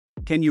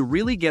Can you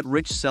really get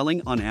rich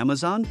selling on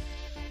Amazon?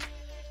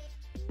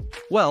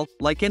 Well,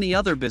 like any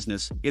other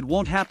business, it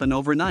won't happen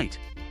overnight.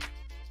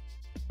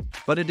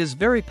 But it is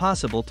very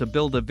possible to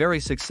build a very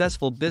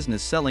successful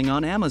business selling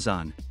on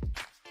Amazon.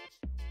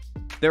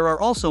 There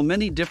are also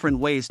many different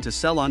ways to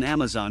sell on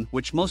Amazon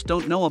which most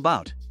don't know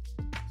about,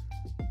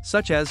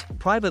 such as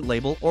private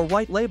label or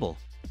white label.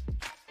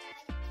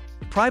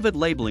 Private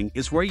labeling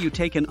is where you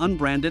take an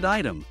unbranded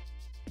item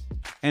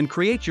and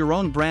create your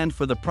own brand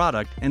for the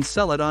product and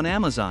sell it on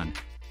Amazon.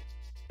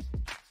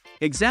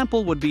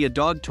 Example would be a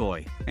dog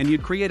toy, and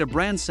you'd create a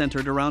brand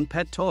centered around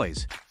pet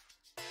toys.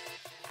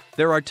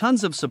 There are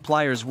tons of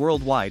suppliers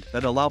worldwide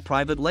that allow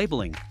private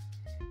labeling.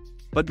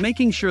 But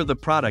making sure the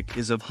product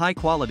is of high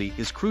quality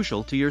is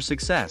crucial to your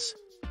success.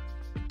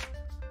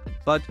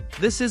 But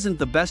this isn't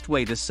the best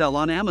way to sell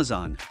on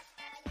Amazon.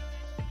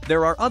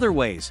 There are other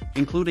ways,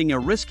 including a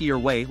riskier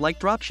way like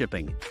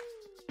dropshipping.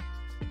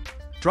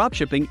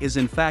 Dropshipping is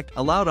in fact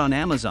allowed on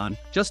Amazon,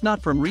 just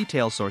not from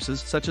retail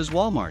sources such as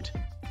Walmart.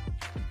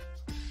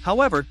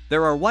 However,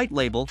 there are white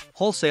label,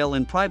 wholesale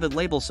and private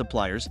label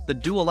suppliers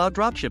that do allow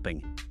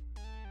dropshipping.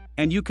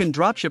 And you can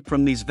dropship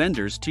from these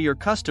vendors to your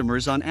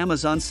customers on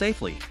Amazon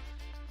safely.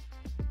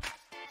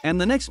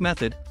 And the next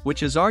method,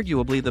 which is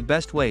arguably the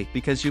best way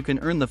because you can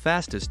earn the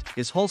fastest,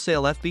 is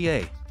wholesale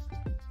FBA.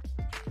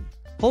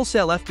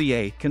 Wholesale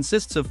FBA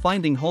consists of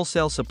finding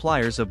wholesale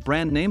suppliers of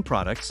brand name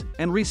products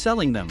and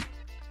reselling them.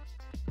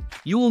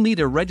 You will need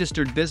a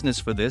registered business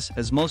for this,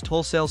 as most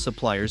wholesale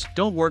suppliers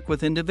don't work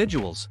with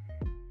individuals.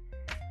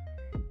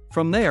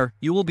 From there,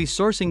 you will be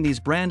sourcing these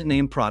brand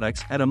name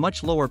products at a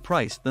much lower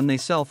price than they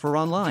sell for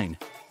online.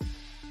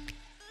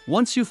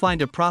 Once you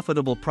find a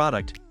profitable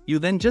product, you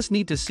then just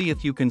need to see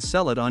if you can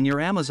sell it on your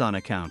Amazon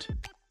account.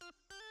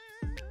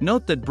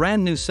 Note that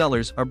brand new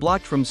sellers are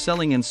blocked from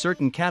selling in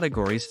certain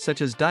categories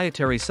such as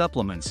dietary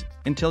supplements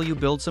until you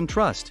build some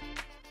trust.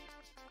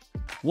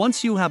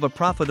 Once you have a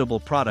profitable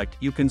product,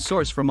 you can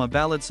source from a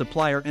valid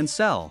supplier and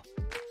sell.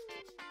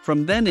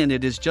 From then in,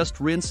 it is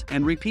just rinse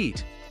and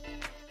repeat.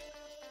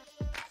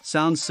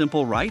 Sounds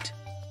simple, right?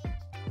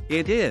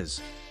 It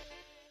is.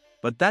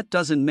 But that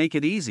doesn't make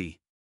it easy.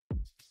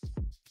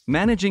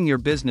 Managing your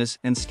business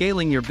and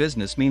scaling your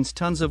business means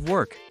tons of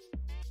work.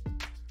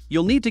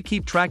 You'll need to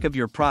keep track of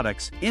your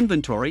products,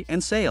 inventory,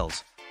 and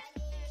sales.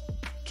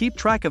 Keep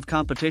track of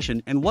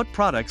competition and what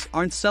products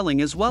aren't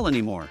selling as well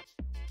anymore.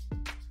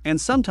 And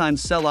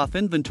sometimes sell off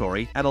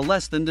inventory at a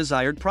less than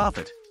desired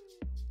profit.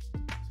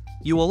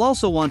 You will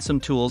also want some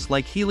tools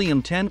like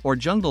Helium 10 or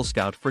Jungle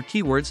Scout for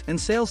keywords and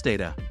sales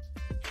data.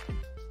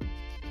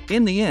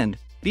 In the end,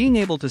 being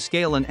able to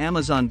scale an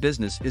Amazon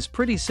business is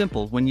pretty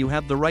simple when you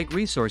have the right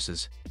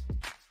resources,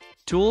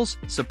 tools,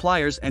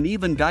 suppliers, and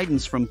even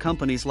guidance from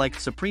companies like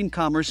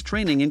SupremeCommerce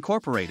Training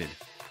Inc.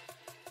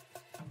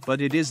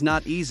 But it is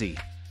not easy.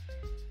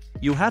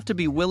 You have to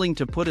be willing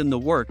to put in the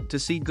work to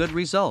see good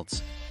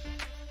results.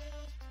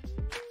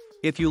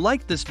 If you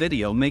liked this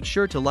video, make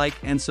sure to like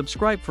and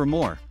subscribe for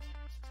more.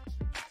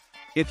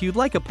 If you'd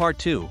like a part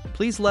 2,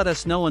 please let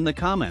us know in the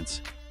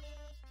comments.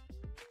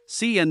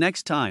 See ya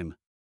next time.